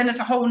worse, because then it's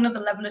a whole nother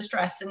level of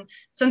stress. And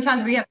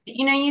sometimes we have,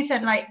 you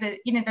said like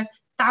there's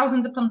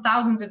thousands upon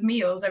thousands of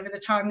meals over the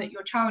time that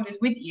your child is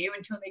with you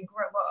until they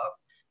grow up.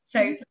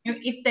 So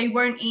if they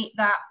won't eat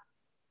that,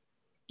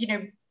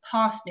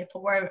 parsnip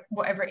or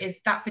whatever it is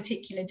that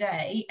particular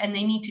day, and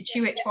they need to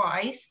chew it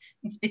twice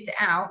and spit it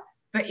out,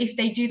 but if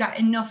they do that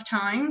enough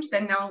times,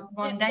 then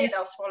one day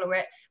they'll swallow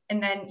it,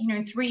 and then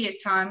in 3 years'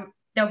 time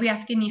they'll be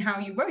asking you how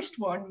you roast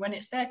one when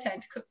it's their turn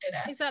to cook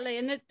dinner. Exactly.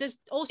 And there's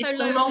also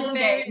loads of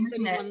various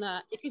things on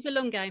that. It is a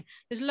long game.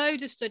 There's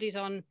loads of studies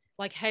on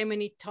like how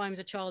many times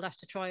a child has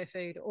to try a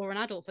food, or an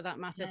adult for that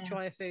matter,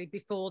 try a food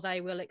before they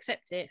will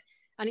accept it.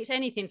 And it's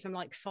anything from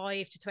like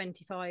 5 to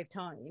 25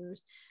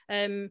 times.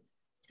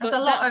 That's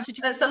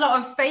a lot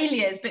of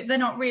failures, but they're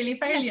not really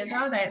failures,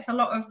 are they? It's a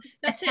lot of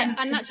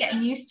attempts and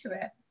getting used to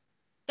it.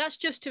 That's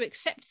just to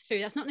accept the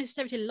food. That's not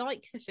necessarily to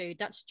like the food.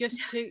 That's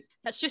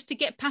just to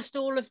get past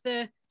all of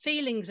the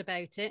feelings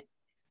about it.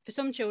 For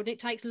some children, it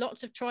takes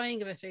lots of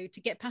trying of a food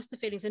to get past the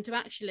feelings and to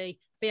actually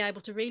be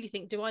able to really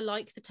think, do I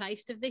like the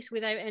taste of this,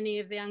 without any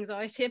of the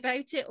anxiety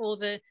about it or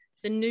the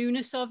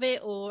newness of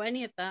it or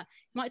any of that.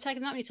 It might take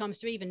them that many times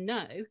to even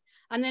know.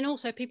 And then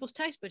also people's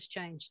taste buds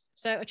change.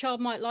 So a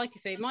child might like a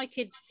food.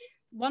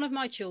 One of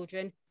my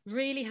children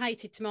really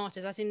hated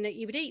tomatoes, as in that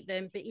you would eat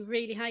them, but he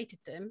really hated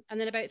them. And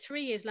then about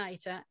 3 years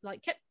later,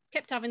 like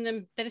kept having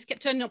them. They just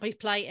kept turning up on his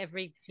plate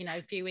every,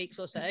 few weeks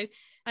or so,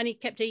 and he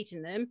kept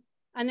eating them.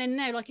 And then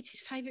now, like, it's his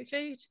favourite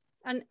food.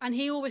 And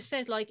he always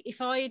said, like, if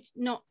I'd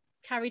not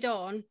carried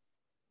on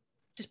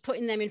just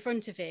putting them in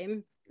front of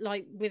him,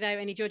 like, without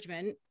any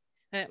judgment,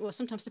 well,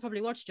 sometimes they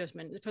probably watch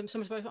judgment.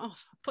 Someone's probably,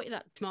 put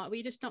that tomato, will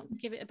you just not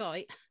give it a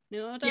bite?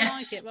 No, I don't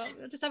like it. Well,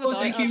 I'll just have a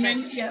bite.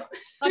 Human, yeah.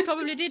 I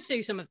probably did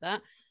do some of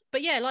that.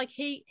 But yeah, like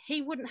he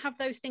wouldn't have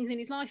those things in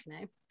his life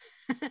now.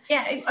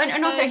 Yeah,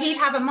 and also he'd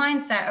have a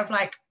mindset of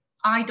like,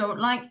 I don't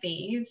like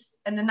these,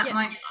 and then that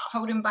might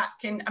hold him back.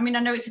 And I mean, I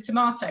know it's a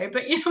tomato,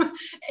 but in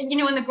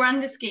the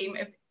grander scheme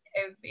of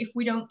if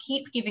we don't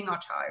keep giving our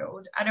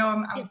child, I know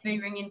I'm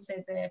veering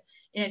into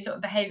the sort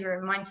of behavior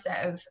and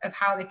mindset of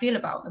how they feel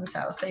about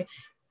themselves. So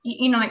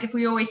like if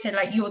we always say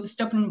like, you're the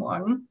stubborn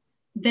one,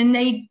 then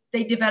they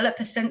develop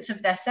a sense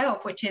of their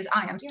self, which is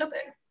I am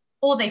stubborn,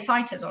 or they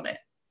fight us on it.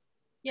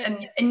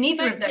 And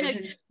neither of those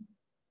is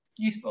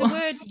useful.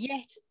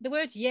 The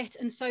words yet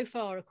and so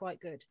far are quite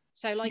good.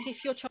 So like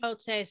if your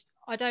child says,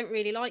 I don't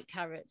really like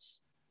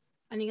carrots,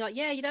 and you're like,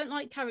 yeah, you don't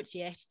like carrots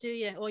yet, do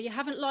you? Or you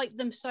haven't liked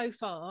them so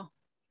far.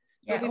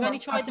 But we've only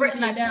tried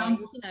them a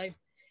few times,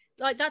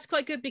 like that's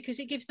quite good, because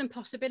it gives them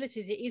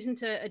possibilities. It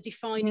isn't a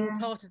defining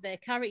part of their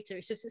character.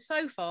 It's just that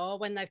so far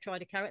when they've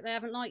tried a carrot, they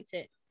haven't liked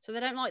it. So they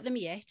don't like them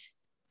yet.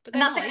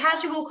 And that's a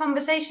casual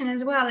conversation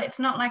as well. It's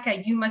not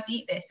like you must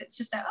eat this. It's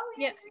just like,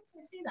 I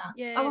see that.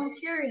 Yeah. Oh, I'm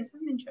curious.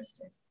 I'm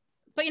interested.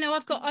 But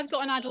I've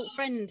got an adult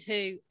friend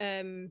who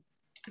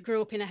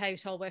grew up in a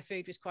household where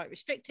food was quite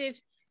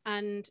restrictive,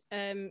 and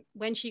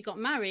when she got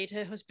married,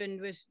 her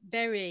husband was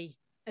very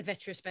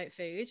adventurous about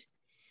food.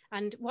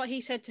 And what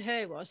he said to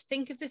her was,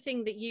 think of the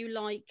thing that you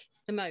like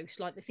the most,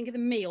 like think of the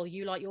meal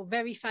you like, your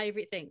very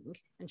favorite thing.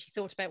 And she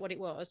thought about what it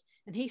was,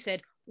 and he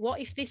said, what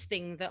if this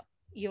thing that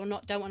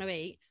don't want to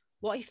eat,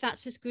 what if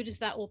that's as good as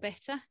that or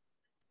better?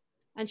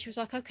 And she was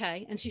like,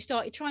 okay. And she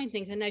started trying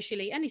things, and now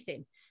she'll eat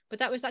anything. But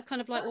that was that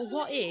kind of like, well,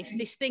 what if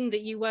this thing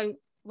that you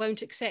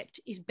won't accept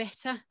is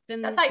better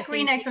than that's like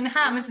green eggs and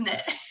ham, isn't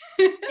it?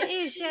 It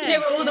is, yeah. Yeah,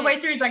 but all the way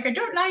through he's like, I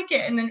don't like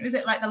it, and then it was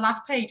like the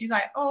last page, he's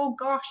like, oh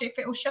gosh, if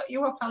it'll shut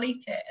you up, I'll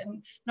eat it.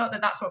 And not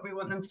that that's what we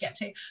want them to get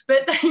to,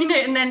 but you know,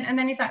 and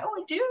then he's like, oh,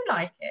 I do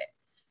like it.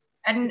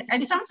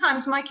 And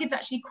sometimes my kids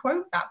actually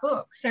quote that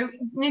book. So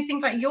you know,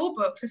 things like your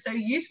books are so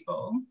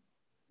useful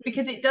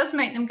because it does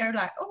make them go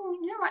like, oh,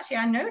 you know, actually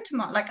I know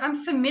tomato, like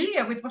I'm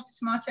familiar with what a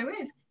tomato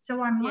is,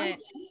 so I might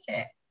eat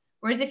it.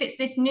 Whereas if it's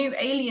this new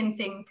alien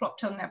thing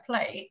plopped on their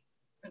plate,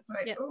 it's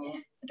like, oh,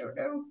 I don't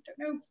know.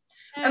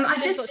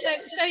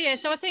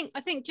 So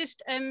I think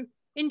just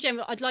in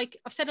general, I've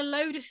said a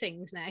load of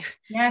things now.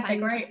 Yeah,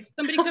 they're great.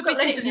 Somebody could be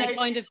sitting there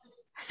kind of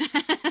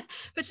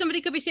but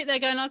somebody could be sitting there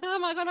going like, oh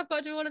my god, I've got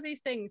to do all of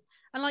these things,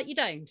 and like, you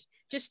don't.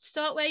 Just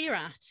start where you're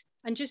at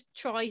and just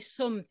try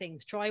some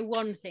things, try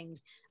one thing.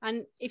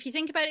 And if you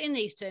think about it in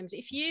these terms,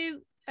 if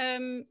you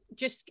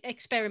just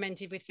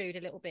experimented with food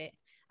a little bit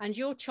and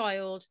your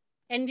child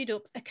ended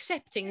up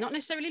accepting, not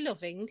necessarily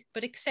loving,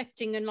 but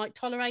accepting and like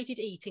tolerated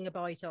eating a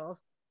bite of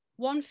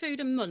one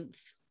food a month,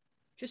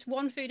 just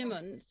one food a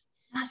month.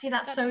 Actually,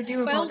 that's so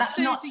doable. That's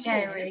not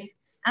scary.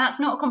 And that's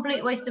not a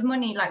complete waste of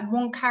money, like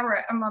 1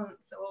 carrot a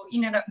month, or,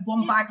 you know, like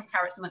 1 bag of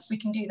carrots a month, we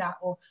can do that,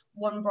 or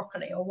 1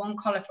 broccoli or 1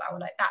 cauliflower.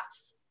 Like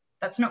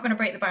that's not going to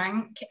break the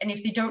bank. And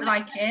if they don't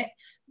like it,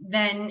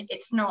 then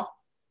it's not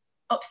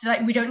upset.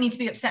 Like, we don't need to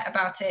be upset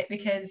about it,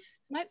 because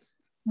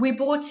we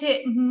bought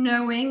it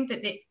knowing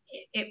that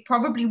it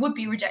probably would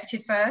be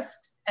rejected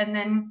first, and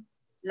then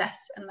less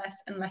and less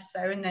and less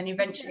so, and then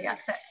eventually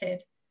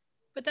accepted.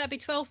 But that'd be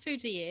 12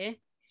 foods a year.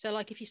 So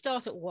like if you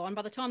start at 1,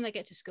 by the time they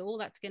get to school,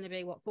 that's going to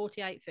be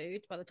 48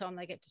 foods by the time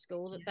they get to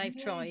school that they've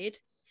tried.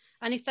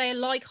 And if they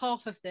like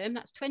half of them,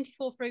 that's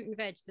 24 fruit and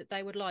veg that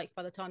they would like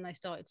by the time they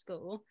started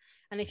school.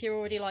 And if you're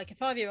already like a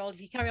 5-year-old,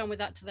 if you carry on with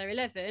that till they're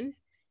 11,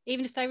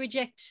 even if they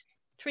reject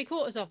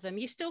 3/4 of them,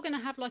 you're still going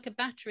to have like a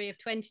battery of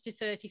 20 to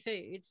 30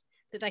 foods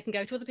that they can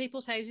go to other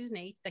people's houses and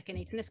eat. They can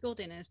eat in their school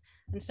dinners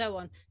and so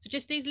on. So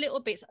just these little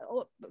bits.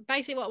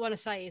 Basically what I want to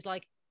say is,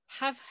 like,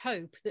 have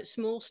hope that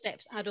small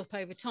steps add up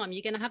over time.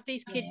 You're going to have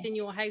these kids in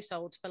your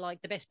households for like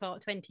the best part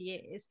of 20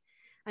 years.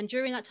 And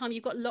during that time,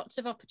 you've got lots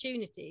of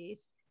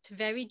opportunities to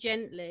very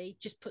gently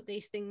just put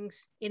these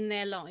things in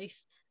their life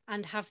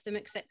and have them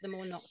accept them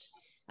or not.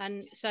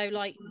 And so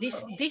like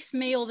this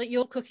meal that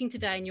you're cooking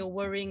today and you're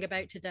worrying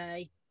about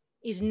today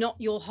is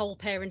not your whole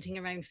parenting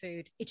around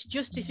food. It's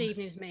just this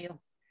evening's meal.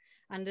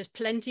 And there's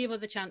plenty of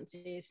other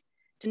chances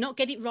to not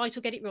get it right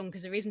or get it wrong,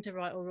 because there isn't a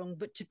right or wrong,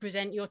 but to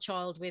present your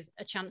child with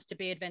a chance to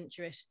be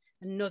adventurous,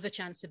 another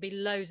chance. There'll be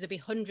loads, there'll be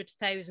hundreds,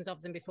 thousands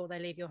of them before they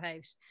leave your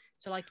house.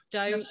 So like,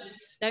 don't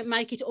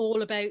make it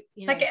all about,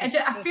 you know. Like,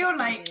 I feel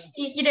like,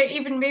 you know,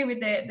 even me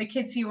with the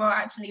kids who are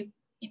actually,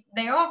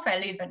 they are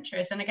fairly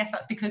adventurous, and I guess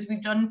that's because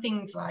we've done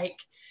things like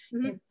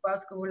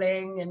world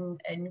schooling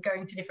and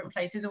going to different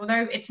places,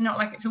 although it's not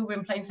like it's all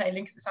been plain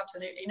sailing, because it's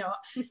absolutely not.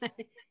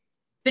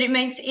 But it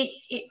makes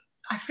it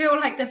I feel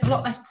like there's a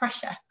lot less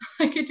pressure.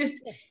 Like, it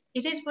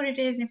is what it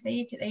is, and if they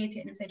eat it, they eat it,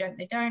 and if they don't,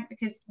 they don't,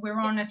 because we're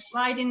on a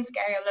sliding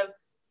scale of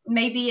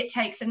maybe it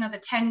takes another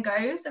 10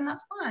 goes, and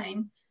that's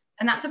fine.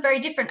 And that's a very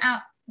different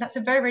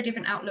very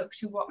different outlook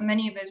to what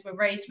many of us were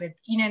raised with,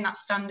 you know, in that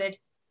standard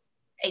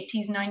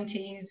 80s,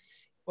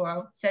 90s,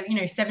 well, so, you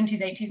know,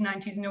 70s, 80s,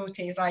 90s,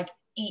 noughties, like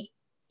eat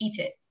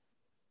it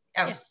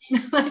else.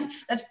 Like,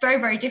 that's very,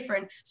 very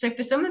different. So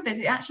for some of us,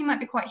 it actually might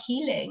be quite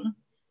healing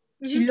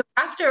to look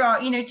after our,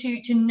 you know,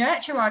 to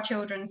nurture our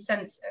children's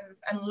sense of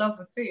and love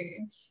of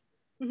foods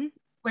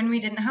when we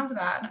didn't have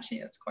that. And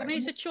actually, that's quite. I mean,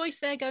 it's a choice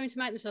they're going to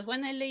make themselves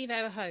when they leave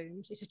our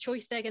homes. It's a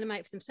choice they're going to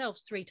make for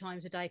themselves 3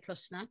 times a day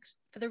plus snacks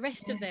for the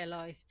rest of their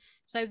life.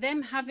 So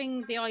them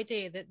having the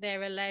idea that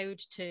they're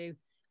allowed to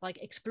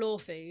like explore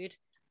food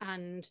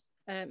and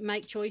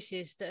make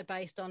choices that are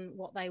based on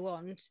what they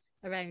want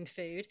around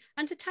food,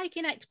 and to take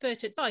in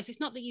expert advice. It's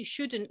not that you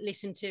shouldn't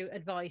listen to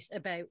advice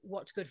about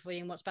what's good for you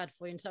and what's bad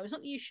for you, and so it's not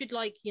that you should,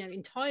 like, you know,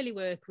 entirely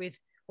work with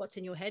what's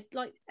in your head.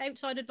 Like,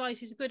 outside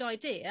advice is a good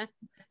idea,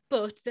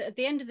 but at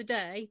the end of the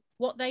day,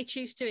 what they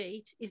choose to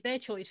eat is their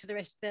choice for the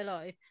rest of their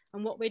life,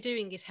 and what we're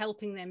doing is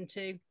helping them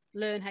to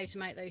learn how to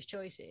make those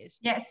choices.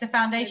 Yeah, it's the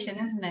foundation,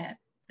 isn't it?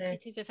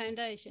 It is a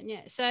foundation.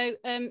 So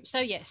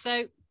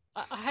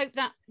I hope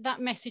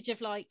that message of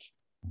like,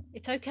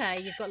 it's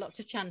okay, you've got lots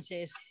of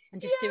chances,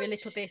 and just do a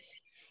little bit.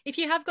 If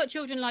you have got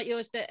children like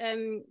yours that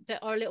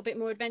are a little bit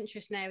more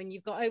adventurous now, and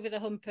you've got over the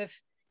hump of,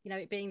 you know,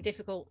 it being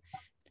difficult,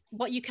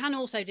 what you can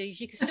also do is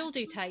you can still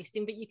do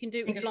tasting, but you can do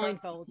it with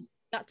blindfolds.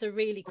 That's a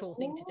really cool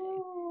thing to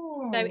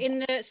do. So in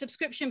the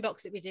subscription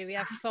box that we do, we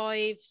have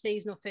 5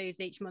 seasonal foods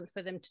each month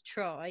for them to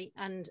try,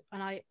 and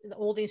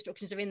all the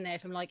instructions are in there,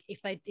 from like,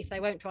 if they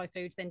won't try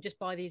foods, then just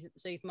buy these at the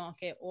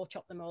supermarket or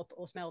chop them up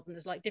or smell them.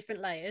 There's like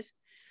different layers.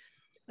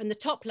 And the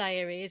top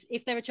layer is,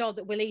 if they're a child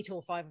that will eat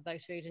all 5 of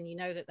those foods, and you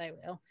know that they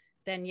will,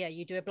 then yeah,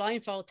 you do a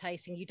blindfold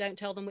tasting. You don't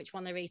tell them which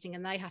one they're eating,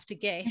 and they have to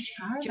guess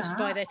just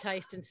by their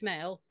taste and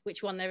smell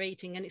which one they're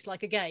eating, and it's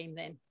like a game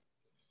then.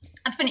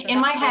 That's funny. So in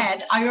my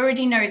head, I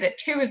already know that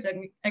 2 of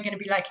them are going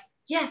to be like,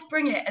 yes,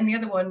 bring it, and the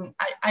other one,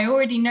 I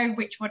already know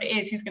which one it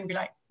is. He's going to be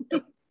like,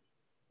 nope,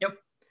 nope.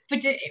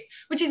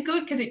 Which is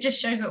good, because it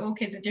just shows that all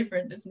kids are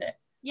different, isn't it?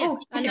 Yeah,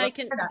 and they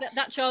can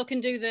that child can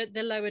do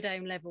the lower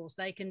down levels.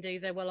 They can do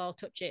the, well, I'll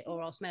touch it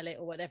or I'll smell it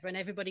or whatever, and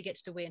everybody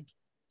gets to win.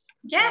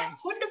 Yes,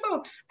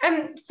 wonderful.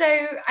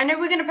 So I know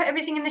we're going to put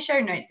everything in the show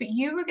notes, but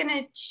you were going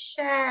to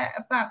share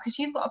about, because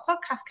you've got a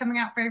podcast coming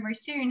out very, very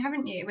soon,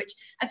 haven't you? Which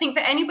I think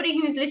for anybody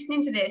who's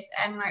listening to this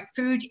and like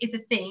food is a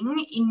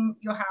thing in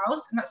your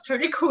house, and that's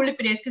totally cool if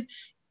it is, because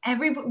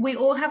we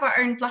all have our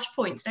own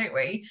flashpoints, don't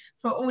we,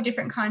 for all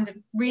different kinds of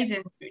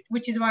reasons,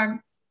 which is why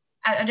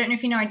I don't know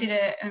if you know, I did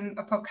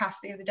a podcast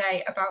the other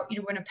day about, you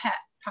know, when a pet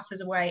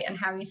passes away and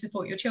how you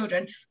support your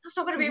children. That's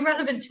not going to be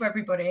relevant to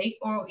everybody,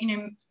 or, you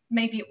know,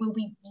 maybe it will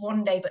be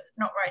one day, but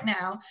not right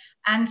now.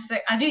 And so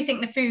I do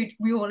think the food,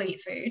 we all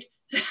eat food,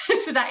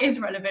 so that is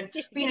relevant.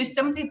 But, you know,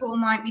 some people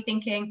might be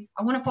thinking,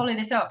 I want to follow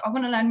this up, I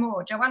want to learn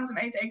more. Joanne's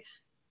amazing.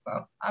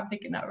 Well, I'm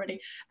thinking that already.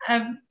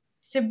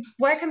 So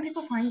where can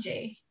people find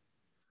you?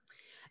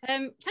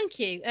 Thank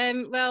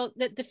you. Well,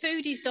 the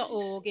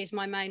thefoodies.org is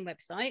my main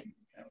website.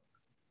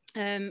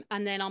 And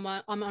then I'm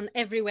on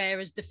everywhere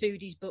as The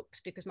Foodies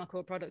Books, because my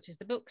core product is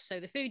the books. So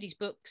The Foodies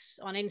Books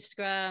on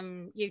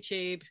Instagram,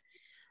 YouTube,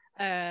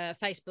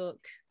 Facebook,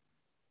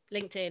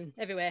 LinkedIn,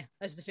 everywhere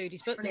as The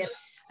Foodies Books.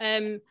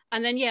 And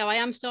then yeah, I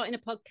am starting a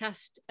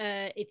podcast.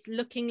 It's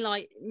looking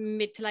like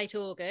mid to late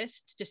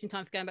August, just in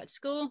time for going back to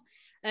school.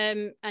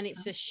 And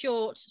it's a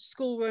short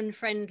school run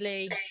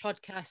friendly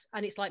podcast,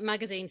 and it's like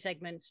magazine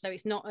segments, so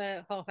it's not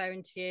a half-hour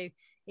interview.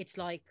 It's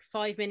like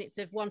 5 minutes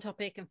of one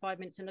topic and 5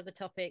 minutes another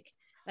topic.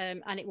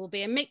 And it will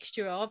be a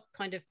mixture of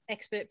kind of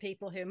expert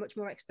people who are much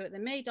more expert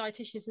than me,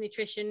 dietitians,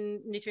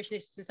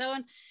 nutritionists and so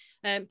on,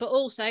 but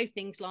also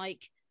things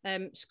like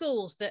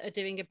schools that are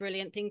doing a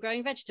brilliant thing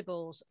growing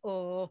vegetables,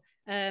 or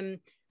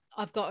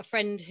I've got a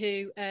friend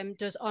who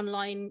does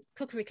online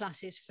cookery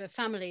classes for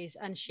families,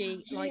 and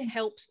she like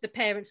helps the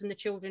parents and the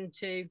children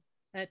to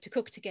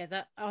cook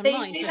together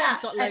online. They do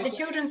that at the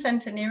children's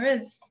centre near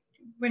us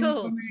when we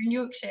were in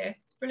Yorkshire.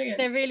 Brilliant.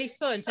 They're really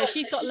fun. So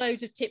she's got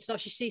loads of tips.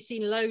 She's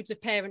seen loads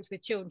of parents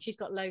with children. She's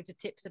got loads of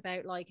tips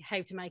about like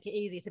how to make it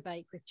easier to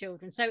bake with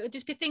children. So it'll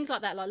just be things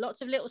like that, like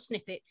lots of little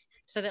snippets,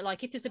 so that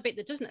like if there's a bit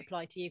that doesn't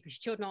apply to you because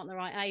your children aren't the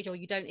right age, or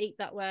you don't eat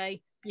that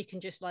way, you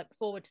can just like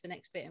forward to the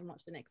next bit and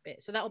watch the next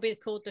bit. So that will be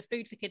called the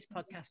Food for Kids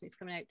podcast, and it's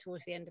coming out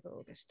towards the end of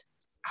August.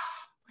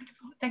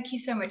 Wonderful. Thank you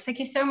so much. Thank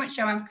you so much,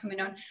 Joanne, for coming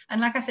on.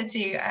 And like I said to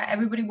you,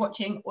 everybody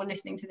watching or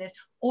listening to this,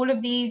 all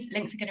of these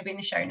links are going to be in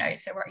the show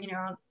notes. So, you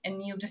know,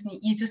 and you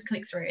just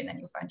click through and then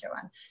you'll find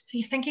Joanne. So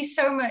thank you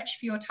so much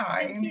for your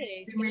time.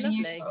 It's been really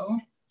useful.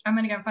 I'm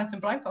going to go and find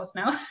some blindfolds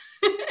now.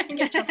 And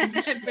get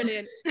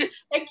Brilliant.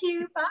 Thank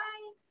you. Bye.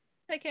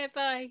 Take care.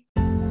 Bye.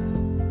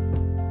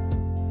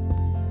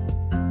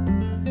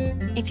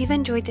 If you've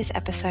enjoyed this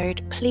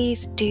episode,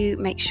 please do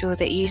make sure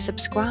that you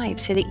subscribe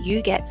so that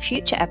you get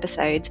future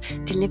episodes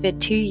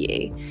delivered to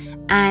you.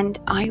 And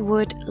I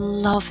would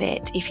love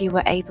it if you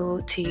were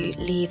able to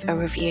leave a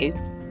review,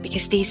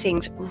 because these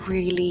things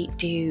really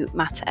do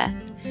matter.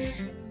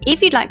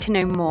 If you'd like to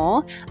know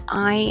more,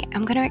 I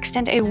am going to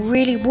extend a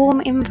really warm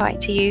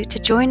invite to you to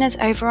join us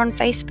over on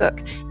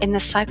Facebook in the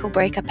Cycle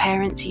Breaker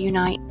Parents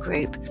Unite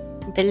group.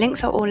 The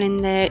links are all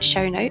in the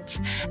show notes,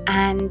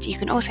 and you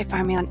can also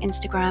find me on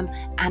Instagram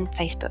and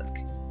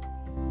Facebook.